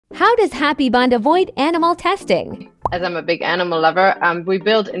How does HappyBond avoid animal testing? As I'm a big animal lover, we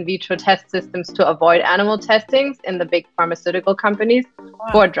build in vitro test systems to avoid animal testings in the big pharmaceutical companies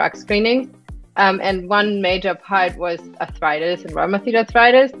for drug screening. And one major part was arthritis and rheumatoid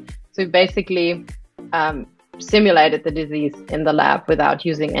arthritis. So we basically simulated the disease in the lab without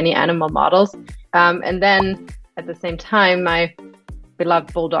using any animal models. And then at the same time, my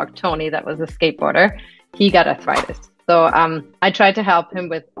beloved bulldog, Tony, that was a skateboarder, he got arthritis. So I tried to help him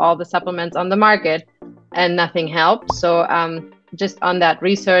with all the supplements on the market and nothing helped. So just on that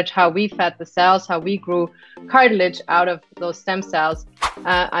research, how we fed the cells, how we grew cartilage out of those stem cells,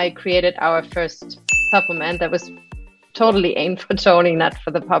 I created our first supplement that was totally aimed for Tony, not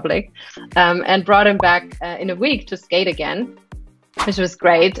for the public, and brought him back in a week to skate again, which was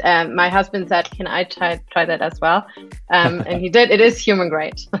great. My husband said, can I try that as well? And he did. It is human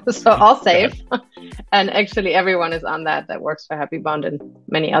grade, so all safe. And actually everyone is on that works for HappyBond and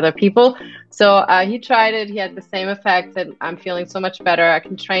many other people. So he tried it. He had the same effect, that I'm feeling so much better. I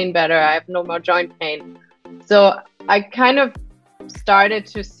can train better. I have no more joint pain. So I kind of started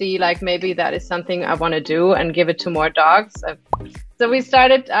to see like maybe that is something I want to do and give it to more dogs. So we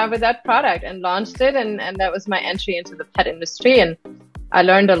started with that product and launched it, and that was my entry into the pet industry. And I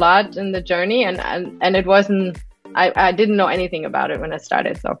learned a lot in the journey, and it wasn't, I didn't know anything about it when I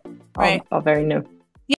started, so all very new.